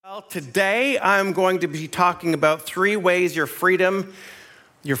Well, today I'm going to be talking about 3 ways your freedoms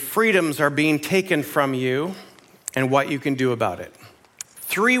are being taken from you and what you can do about it.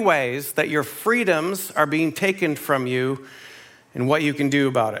 3 ways that your freedoms are being taken from you and what you can do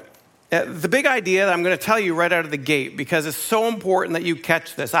about it. The big idea that I'm going to tell you right out of the gate, because it's so important that you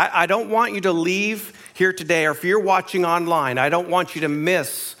catch this. I don't want you to leave here today, or if you're watching online, I don't want you to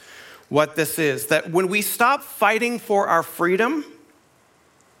miss what this is. That when we stop fighting for our freedom,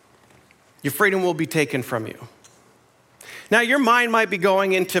 your freedom will be taken from you. Now, your mind might be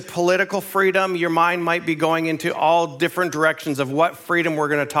going into political freedom. Your mind might be going into all different directions of what freedom we're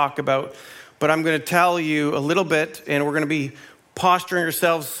going to talk about. But I'm going to tell you a little bit, and we're going to be posturing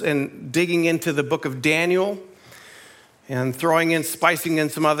ourselves and digging into the book of Daniel and spicing in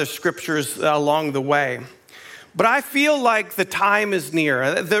some other scriptures along the way. But I feel like the time is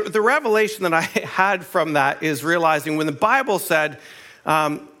near. The revelation that I had from that is realizing when the Bible said,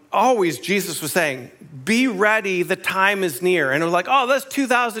 always Jesus was saying, be ready, the time is near. And it was like, oh, that's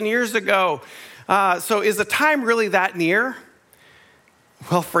 2,000 years ago. So is the time really that near?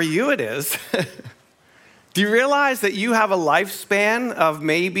 Well, for you it is. Do you realize that you have a lifespan of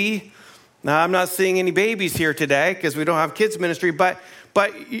maybe, now I'm not seeing any babies here today because we don't have kids ministry, but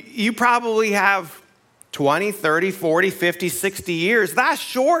you probably have 20, 30, 40, 50, 60 years. That's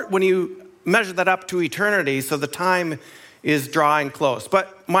short when you measure that up to eternity. So the time is drawing close.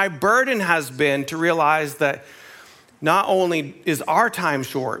 But my burden has been to realize that not only is our time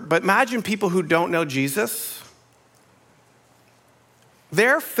short, but imagine people who don't know Jesus.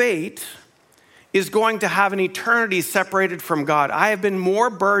 Their fate is going to have an eternity separated from God. I have been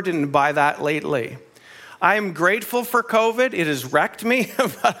more burdened by that lately. I am grateful for COVID. It has wrecked me,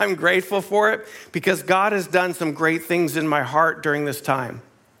 but I'm grateful for it because God has done some great things in my heart during this time.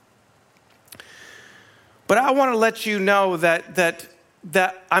 But I want to let you know that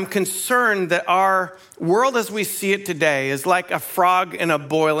I'm concerned that our world as we see it today is like a frog in a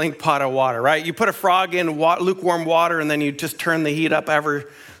boiling pot of water, right? You put a frog in lukewarm water and then you just turn the heat up ever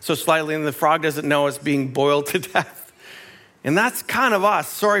so slightly and the frog doesn't know it's being boiled to death. And that's kind of us.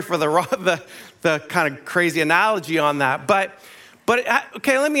 Sorry for the kind of crazy analogy on that. But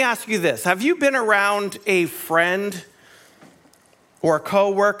okay, let me ask you this. Have you been around a friend or a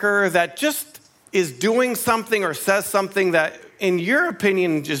coworker that just is doing something or says something that, in your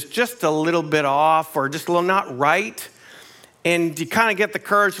opinion, is just a little bit off or just a little not right? And you kind of get the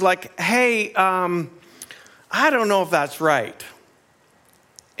courage like, hey, I don't know if that's right.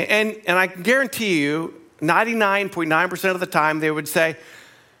 And I can guarantee you, 99.9% of the time, they would say,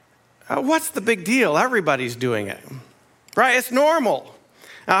 what's the big deal? Everybody's doing it, right? It's normal.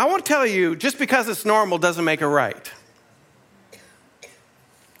 Now, I want to tell you, just because it's normal doesn't make it right.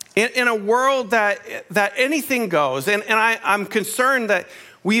 In a world that anything goes, and I'm concerned that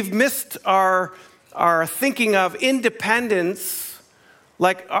we've missed our thinking of independence,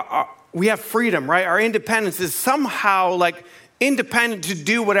 like we have freedom, right? Our independence is somehow like independent to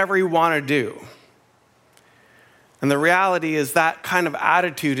do whatever you want to do. And the reality is that kind of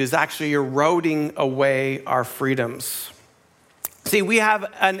attitude is actually eroding away our freedoms. See, we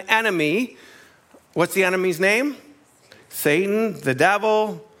have an enemy. What's the enemy's name? Satan, the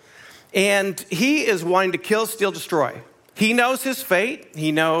devil. And he is wanting to kill, steal, destroy. He knows his fate.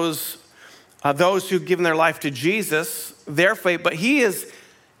 He knows those who've given their life to Jesus, their fate. But he is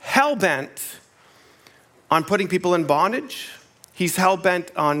hell-bent on putting people in bondage. He's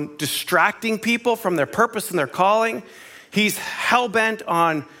hell-bent on distracting people from their purpose and their calling. He's hell-bent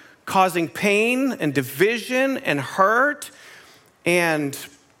on causing pain and division and hurt. And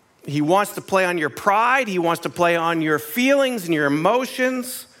he wants to play on your pride. He wants to play on your feelings and your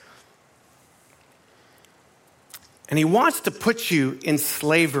emotions. And he wants to put you in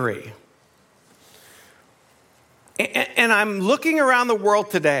slavery. And I'm looking around the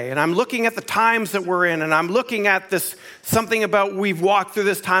world today, and I'm looking at the times that we're in, and I'm looking at this, something about we've walked through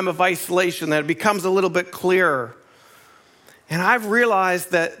this time of isolation that it becomes a little bit clearer. And I've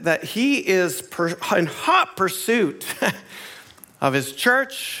realized that he is in hot pursuit of his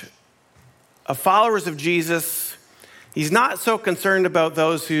church, of followers of Jesus. He's not so concerned about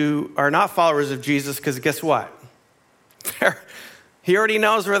those who are not followers of Jesus, because guess what? He already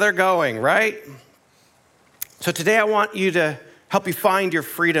knows where they're going, right? So today I want you to help you find your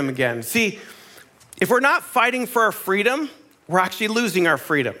freedom again. See, if we're not fighting for our freedom, we're actually losing our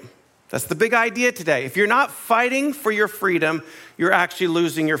freedom. That's the big idea today. If you're not fighting for your freedom, you're actually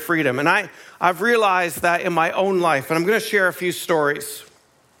losing your freedom. And I've realized that in my own life, and I'm going to share a few stories.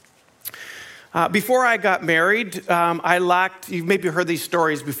 Before I got married, I lacked, you've maybe heard these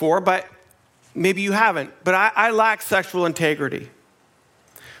stories before, but maybe you haven't, but I lacked sexual integrity.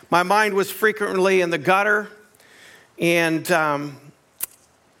 My mind was frequently in the gutter, and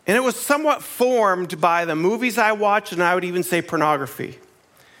it was somewhat formed by the movies I watched, and I would even say pornography.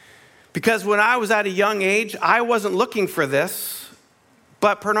 Because when I was at a young age, I wasn't looking for this,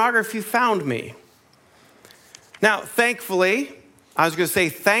 but pornography found me. Now, thankfully,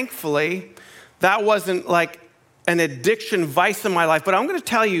 that wasn't like an addiction vice in my life, but I'm going to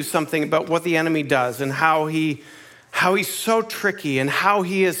tell you something about what the enemy does and how he's so tricky and how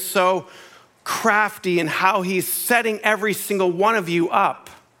he is so crafty and how he's setting every single one of you up.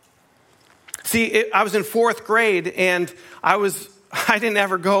 See, I was in 4th grade and I didn't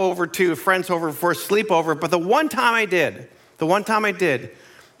ever go over to a friend's over for a sleepover, but the one time I did,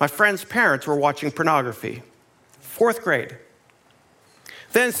 my friend's parents were watching pornography. 4th grade.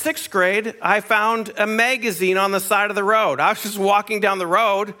 Then 6th grade, I found a magazine on the side of the road. I was just walking down the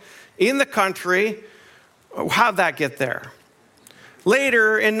road in the country. How'd that get there?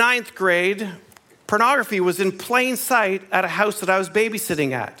 Later in 9th grade, pornography was in plain sight at a house that I was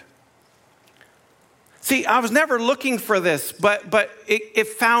babysitting at. See, I was never looking for this, but it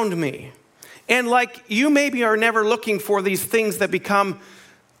found me. And like you maybe are never looking for these things that become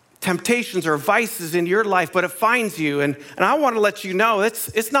temptations or vices in your life, but it finds you. And I want to let you know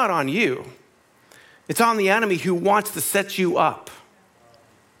it's not on you. It's on the enemy who wants to set you up.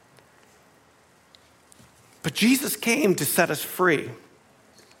 But Jesus came to set us free.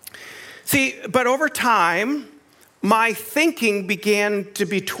 See, but over time, my thinking began to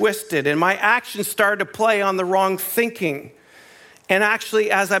be twisted and my actions started to play on the wrong thinking. And actually,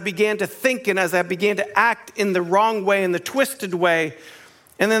 as I began to think and as I began to act in the wrong way, in the twisted way,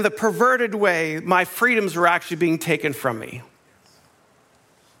 and then the perverted way, my freedoms were actually being taken from me.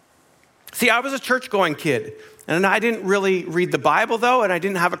 See, I was a church-going kid, and I didn't really read the Bible, though, and I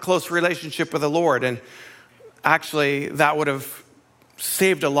didn't have a close relationship with the Lord. And actually, that would have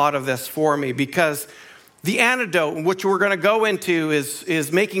saved a lot of this for me, because the antidote, which we're going to go into,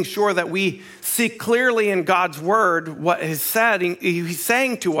 is making sure that we see clearly in God's word what He's said, He's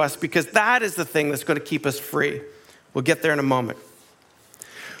saying to us, because that is the thing that's going to keep us free. We'll get there in a moment.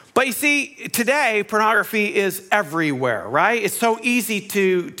 But you see, today, pornography is everywhere, right? It's so easy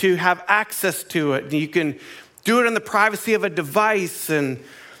to have access to it. You can do it in the privacy of a device,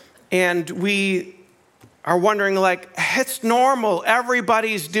 and we are wondering, like, it's normal.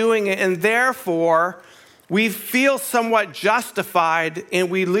 Everybody's doing it, and therefore, we feel somewhat justified, and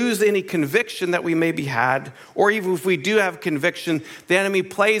we lose any conviction that we maybe had. Or even if we do have conviction, the enemy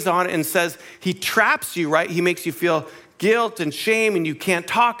plays on it and says, he traps you, right? He makes you feel guilt and shame, and you can't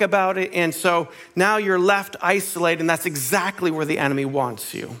talk about it. And so now you're left isolated, and that's exactly where the enemy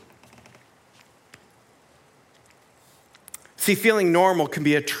wants you. See, feeling normal can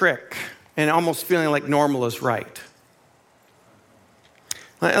be a trick, and almost feeling like normal is right.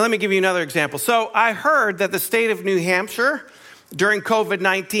 Let me give you another example. So I heard that the state of New Hampshire during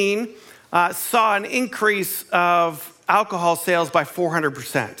COVID-19 saw an increase of alcohol sales by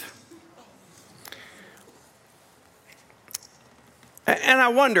 400%. And I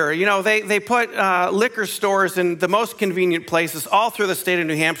wonder, they put liquor stores in the most convenient places all through the state of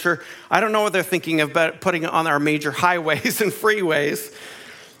New Hampshire. I don't know what they're thinking about putting it on our major highways and freeways.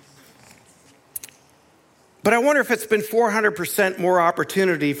 But I wonder if it's been 400% more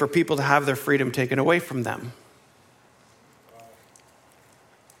opportunity for people to have their freedom taken away from them.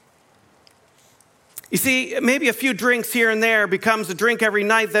 You see, maybe a few drinks here and there becomes a drink every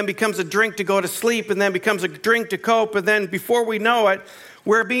night, then becomes a drink to go to sleep, and then becomes a drink to cope. And then before we know it,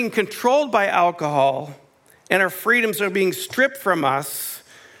 we're being controlled by alcohol, and our freedoms are being stripped from us.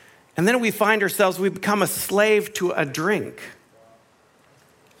 And then we find ourselves, we become a slave to a drink.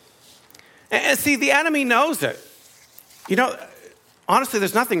 And see, the enemy knows it. Honestly,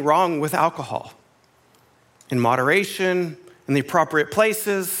 there's nothing wrong with alcohol. In moderation, in the appropriate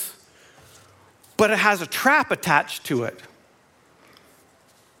places. But it has a trap attached to it.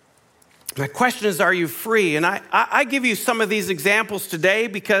 My question is, are you free? And I give you some of these examples today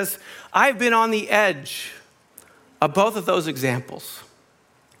because I've been on the edge of both of those examples.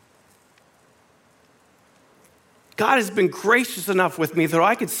 God has been gracious enough with me that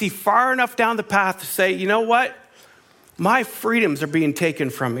I could see far enough down the path to say, you know what? My freedoms are being taken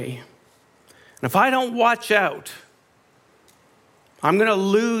from me. And if I don't watch out, I'm going to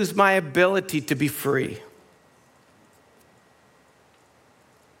lose my ability to be free.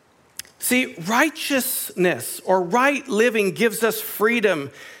 See, righteousness or right living gives us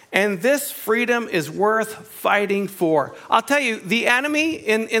freedom, and this freedom is worth fighting for. I'll tell you, the enemy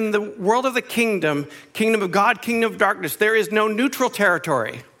in the world of the kingdom of God, kingdom of darkness, there is no neutral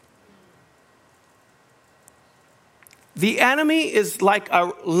territory. The enemy is like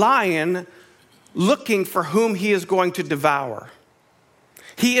a lion looking for whom he is going to devour.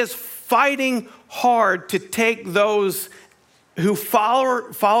 He is fighting hard to take those who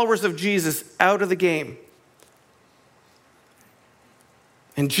followers of Jesus out of the game.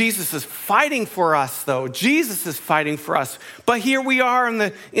 And Jesus is fighting for us, though. Jesus is fighting for us. But here we are in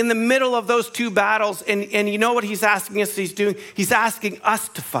the middle of those two battles, and you know what he's asking us he's doing? He's asking us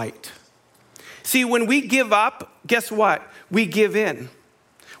to fight. See, when we give up, guess what? We give in.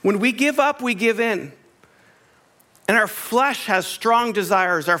 When we give up, we give in. And our flesh has strong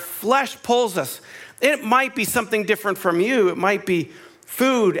desires. Our flesh pulls us. It might be something different from you. It might be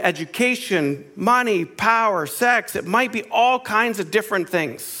food, education, money, power, sex. It might be all kinds of different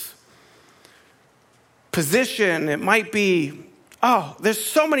things. Position. It might be, there's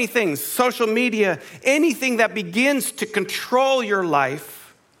so many things. Social media. Anything that begins to control your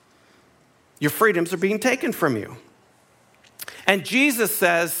life, your freedoms are being taken from you. And Jesus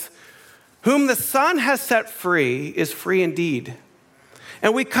says, whom the Son has set free is free indeed.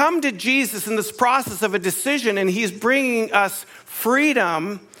 And we come to Jesus in this process of a decision, and he's bringing us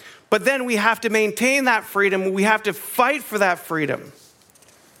freedom, but then we have to maintain that freedom. We have to fight for that freedom.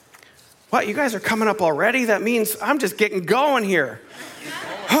 What, you guys are coming up already? That means I'm just getting going here.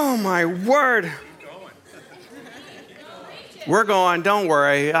 Oh my word. We're going, don't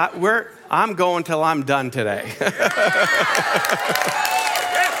worry. I'm going till I'm done today.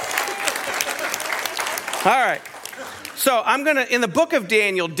 All right. So in the book of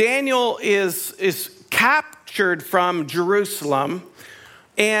Daniel, Daniel is captured from Jerusalem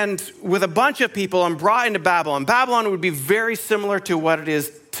and with a bunch of people and brought into Babylon. Babylon would be very similar to what it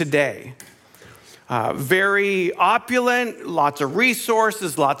is today. Very opulent, lots of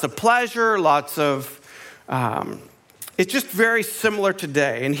resources, lots of pleasure, it's just very similar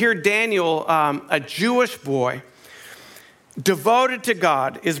today. And here Daniel, a Jewish boy, devoted to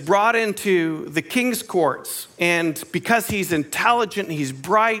God, is brought into the king's courts. And because he's intelligent, he's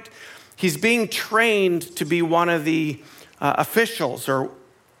bright, he's being trained to be one of the officials, or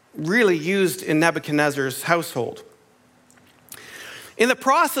really used in Nebuchadnezzar's household. In the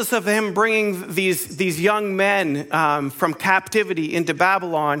process of him bringing these young men from captivity into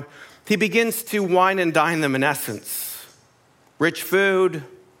Babylon, he begins to wine and dine them in essence. Rich food,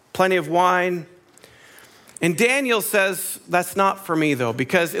 plenty of wine. And Daniel says, that's not for me though,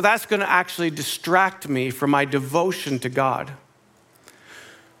 because that's going to actually distract me from my devotion to God.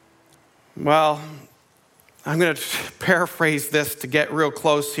 Well, I'm going to paraphrase this to get real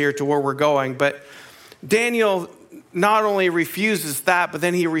close here to where we're going, but Daniel not only refuses that, but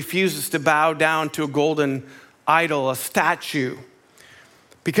then he refuses to bow down to a golden idol, a statue,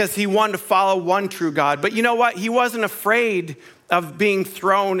 because he wanted to follow one true God. But you know what? He wasn't afraid of being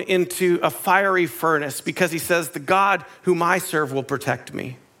thrown into a fiery furnace, because he says, the God whom I serve will protect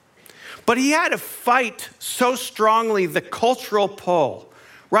me. But he had to fight so strongly the cultural pull,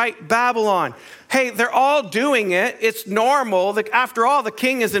 right? Babylon. Hey, they're all doing it. It's normal. After all, the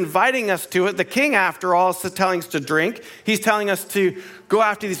king is inviting us to it. The king, after all, is telling us to drink. He's telling us to go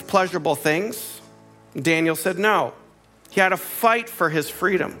after these pleasurable things. Daniel said no. He had to fight for his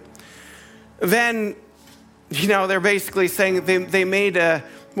freedom. Then, they're basically saying they made it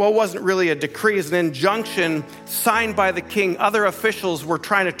wasn't really a decree, it's an injunction signed by the king. Other officials were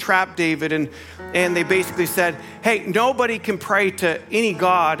trying to trap David, and they basically said, hey, nobody can pray to any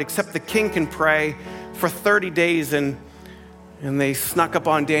god except the king can pray for 30 days. And they snuck up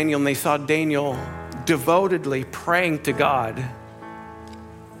on Daniel, and they saw Daniel devotedly praying to God.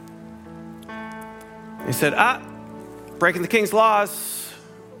 They said, breaking the king's laws,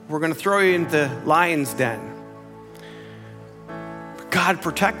 we're going to throw you in the lion's den. But God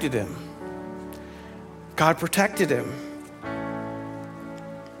protected him. God protected him.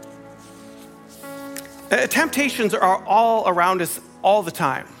 Temptations are all around us all the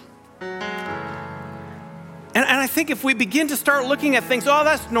time. And I think if we begin to start looking at things,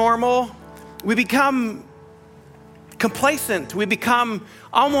 that's normal, we become complacent. We become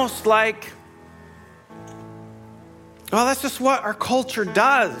almost like, that's just what our culture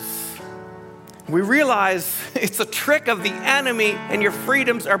does. We realize it's a trick of the enemy, and your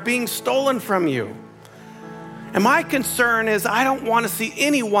freedoms are being stolen from you. And my concern is I don't want to see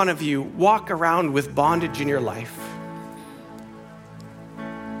any one of you walk around with bondage in your life.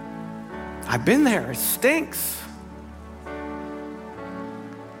 I've been there. It stinks.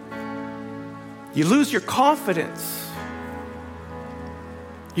 You lose your confidence.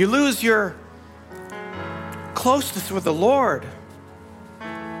 You lose your closeness with the Lord.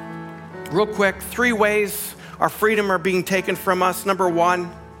 Real quick, 3 ways our freedom are being taken from us. Number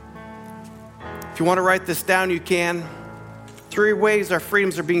 1, if you want to write this down, you can. 3 ways our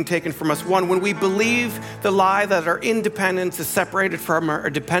freedoms are being taken from us. 1, when we believe the lie that our independence is separated from our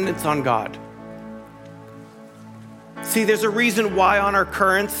dependence on God. See, there's a reason why on our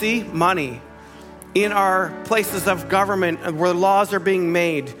currency, money, in our places of government where laws are being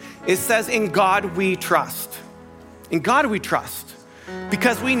made, it says, in God we trust. In God we trust.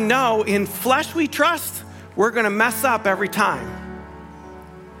 Because we know in flesh we trust, we're going to mess up every time.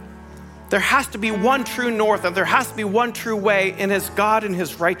 There has to be one true north, and there has to be one true way, and it's God and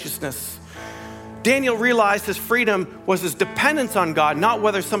his righteousness. Daniel realized his freedom was his dependence on God, not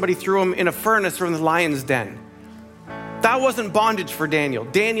whether somebody threw him in a furnace or in the lion's den. That wasn't bondage for Daniel.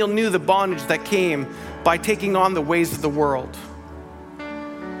 Daniel knew the bondage that came by taking on the ways of the world.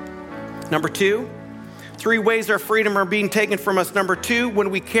 Number 2, 3 ways our freedom are being taken from us. Number 2,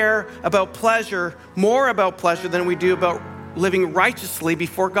 when we care about pleasure, more about pleasure than we do about living righteously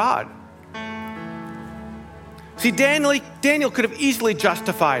before God. See, Daniel could have easily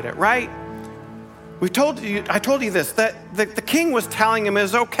justified it, right? I told you this, that the king was telling him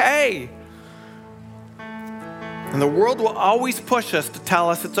it's okay. And the world will always push us to tell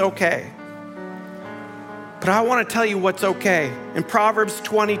us it's okay. But I want to tell you what's okay. In Proverbs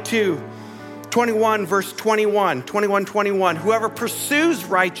 21, verse 21, whoever pursues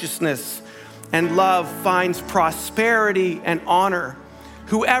righteousness and love finds prosperity and honor.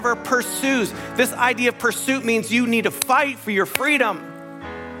 Whoever pursues. This idea of pursuit means you need to fight for your freedom.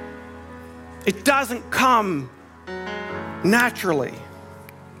 It doesn't come naturally.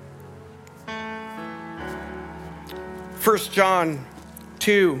 1 John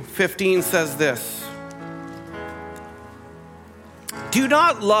 2:15 says this. Do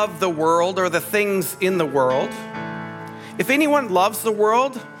not love the world or the things in the world. If anyone loves the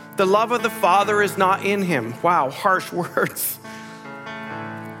world, the love of the Father is not in him. Wow, harsh words.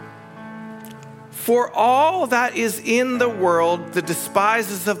 For all that is in the world, the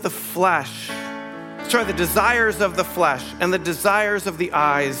desires of the flesh, and the desires of the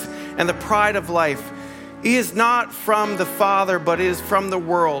eyes, and the pride of life, is not from the Father, but is from the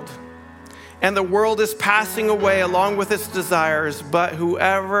world. And the world is passing away along with its desires, but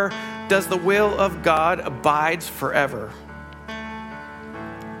whoever does the will of God abides forever.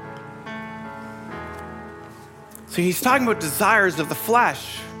 So he's talking about desires of the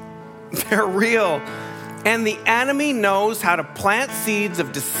flesh. They're real. And the enemy knows how to plant seeds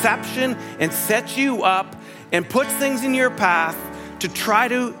of deception and set you up and puts things in your path to try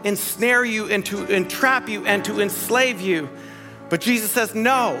to ensnare you and to entrap you and to enslave you. But Jesus says,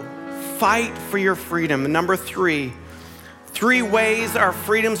 no, fight for your freedom. And number 3 ways our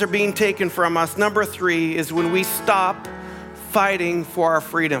freedoms are being taken from us. Number 3 is when we stop fighting for our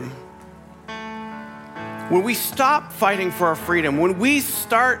freedom. When we stop fighting for our freedom, when we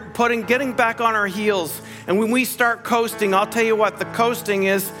start getting back on our heels, and when we start coasting, I'll tell you what, the coasting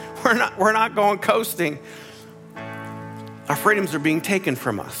is, we're not going coasting. Our freedoms are being taken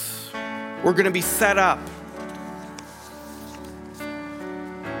from us. We're going to be set up.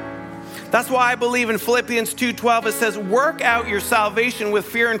 That's why I believe in Philippians 2:12, it says, work out your salvation with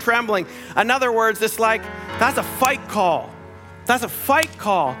fear and trembling. In other words, it's like, that's a fight call. That's a fight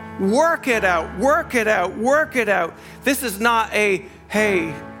call. Work it out, work it out, work it out. This is not a,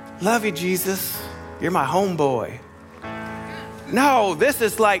 hey, love you, Jesus. You're my homeboy. No, this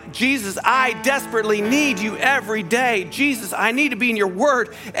is like, Jesus, I desperately need you every day. Jesus, I need to be in your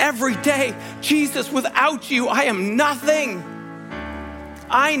word every day. Jesus, without you, I am nothing.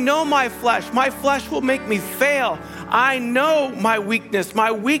 I know my flesh. My flesh will make me fail. I know my weakness.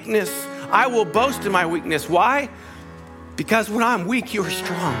 I will boast in my weakness. Why? Because when I'm weak, you are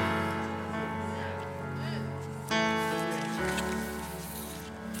strong.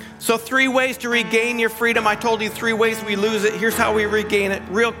 So 3 ways to regain your freedom. I told you 3 ways we lose it. Here's how we regain it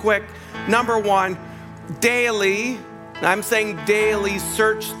real quick. Number 1, daily, I'm saying daily,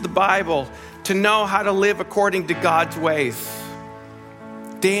 search the Bible to know how to live according to God's ways.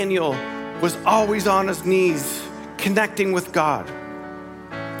 Daniel was always on his knees, connecting with God.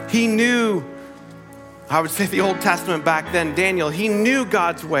 He knew, I would say the Old Testament back then, Daniel, he knew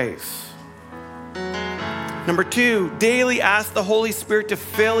God's ways. Number 2, daily ask the Holy Spirit to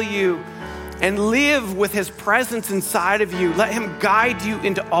fill you and live with his presence inside of you. Let him guide you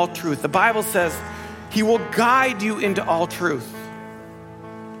into all truth. The Bible says he will guide you into all truth.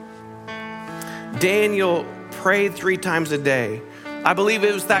 Daniel prayed 3 times a day. I believe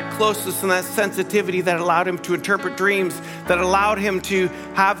it was that closeness and that sensitivity that allowed him to interpret dreams, that allowed him to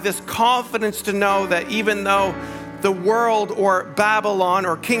have this confidence to know that even though the world or Babylon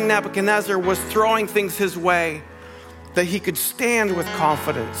or King Nebuchadnezzar was throwing things his way, that he could stand with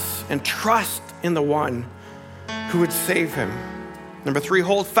confidence and trust in the one who would save him. Number 3,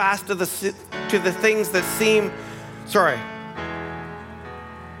 hold fast to the things that seem,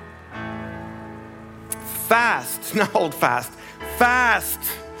 fast, not hold fast, fast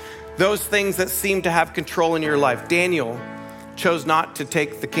those things that seem to have control in your life. Daniel chose not to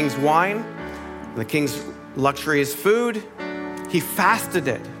take the king's wine, the king's luxurious food. He fasted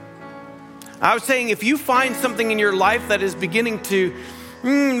it. I was saying, if you find something in your life that is beginning to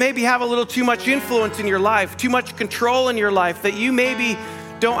maybe have a little too much influence in your life, too much control in your life, that you maybe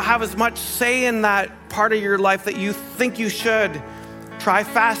don't have as much say in that part of your life that you think you should, try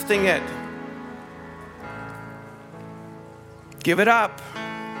fasting it. Give it up.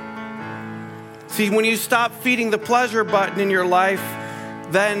 See, when you stop feeding the pleasure button in your life,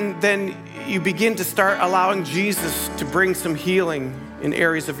 then you begin to start allowing Jesus to bring some healing in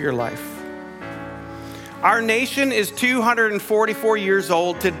areas of your life. Our nation is 244 years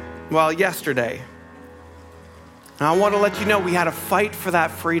old yesterday. And I want to let you know we had a fight for that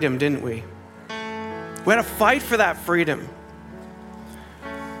freedom, didn't we? We had a fight for that freedom.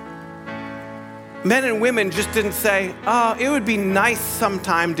 Men and women just didn't say, oh, it would be nice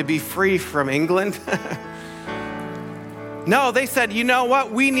sometime to be free from England. No, they said, you know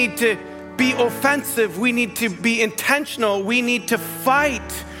what? We need to be offensive. We need to be intentional. We need to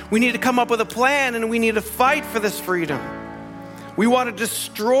fight. We need to come up with a plan, and we need to fight for this freedom. We want to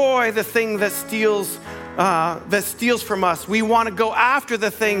destroy the thing that steals from us. We want to go after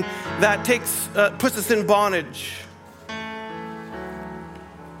the thing that puts us in bondage.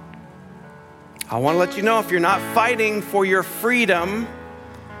 I want to let you know, if you're not fighting for your freedom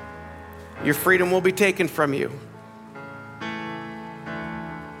will be taken from you.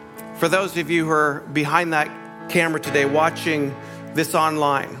 For those of you who are behind that camera today watching this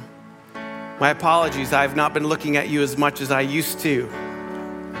online, my apologies. I've not been looking at you as much as I used to.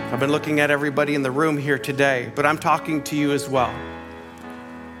 I've been looking at everybody in the room here today, but I'm talking to you as well.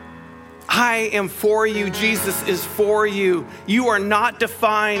 I am for you. Jesus is for you. You are not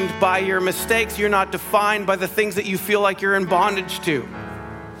defined by your mistakes. You're not defined by the things that you feel like you're in bondage to.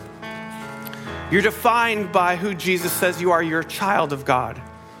 You're defined by who Jesus says you are. You're a child of God.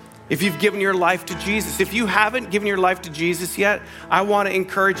 If you've given your life to Jesus. If you haven't given your life to Jesus yet, I want to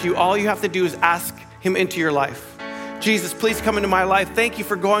encourage you. All you have to do is ask him into your life. Jesus, please come into my life. Thank you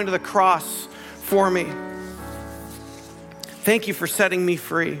for going to the cross for me. Thank you for setting me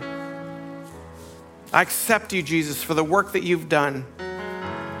free. I accept you, Jesus, for the work that you've done.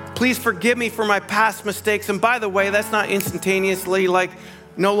 Please forgive me for my past mistakes. And by the way, that's not instantaneously, like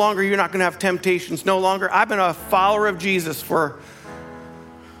no longer you're not going to have temptations. No longer. I've been a follower of Jesus for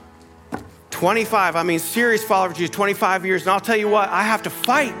 25, serious follower of Jesus, 25 years. And I'll tell you what, I have to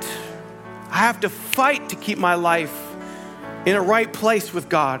fight. I have to fight to keep my life in a right place with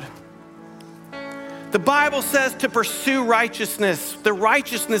God. The Bible says to pursue righteousness, the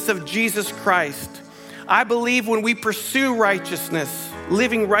righteousness of Jesus Christ. I believe when we pursue righteousness,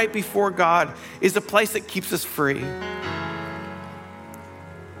 living right before God is a place that keeps us free.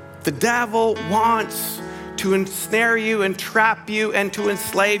 The devil wants to ensnare you and trap you and to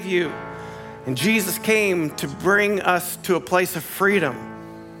enslave you. And Jesus came to bring us to a place of freedom.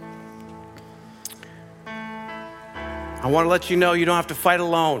 I want to let you know you don't have to fight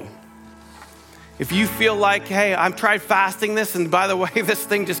alone. If you feel like, hey, I've tried fasting this, and by the way, this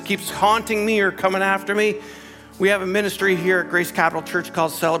thing just keeps haunting me or coming after me, we have a ministry here at Grace Capital Church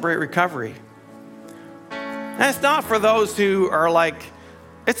called Celebrate Recovery. And it's not for those who are like,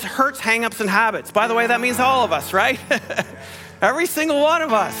 it's hurts, hang-ups, and habits. By the way, that means all of us, right? Every single one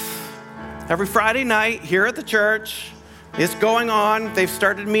of us. Every Friday night here at the church, it's going on. They've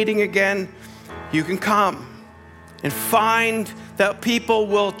started meeting again. You can come and find that people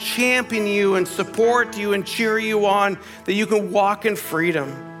will champion you and support you and cheer you on, that you can walk in freedom.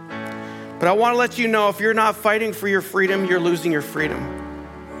 But I want to let you know, if you're not fighting for your freedom, you're losing your freedom.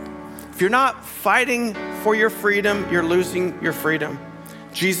 If you're not fighting for your freedom, you're losing your freedom.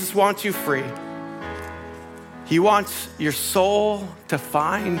 Jesus wants you free. He wants your soul to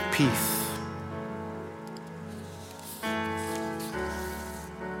find peace.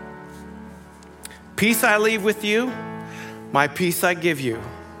 Peace I leave with you, my peace I give you.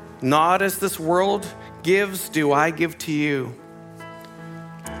 Not as this world gives, do I give to you.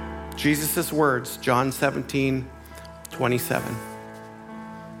 Jesus' words, John 17:27.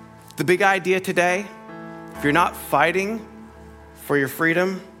 The big idea today, if you're not fighting for your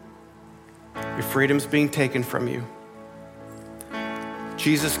freedom's being taken from you.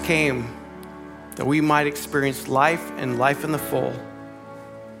 Jesus came that we might experience life and life in the full.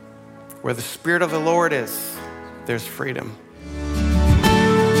 Where the Spirit of the Lord is, there's freedom.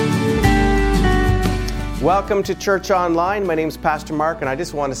 Welcome to Church Online. My name is Pastor Mark, and I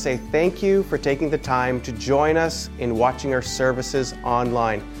just want to say thank you for taking the time to join us in watching our services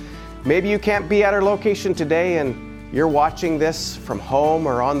online. Maybe you can't be at our location today and you're watching this from home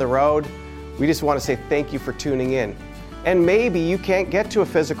or on the road. We just want to say thank you for tuning in. And maybe you can't get to a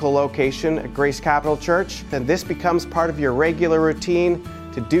physical location at Grace Capital Church, and this becomes part of your regular routine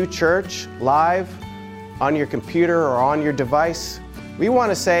to do church live on your computer or on your device. We want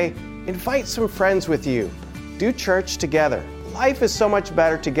to say, invite some friends with you. Do church together. Life is so much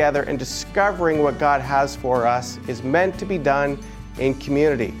better together, and discovering what God has for us is meant to be done in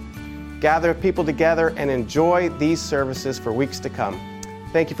community. Gather people together and enjoy these services for weeks to come.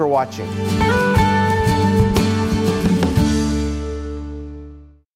 Thank you for watching.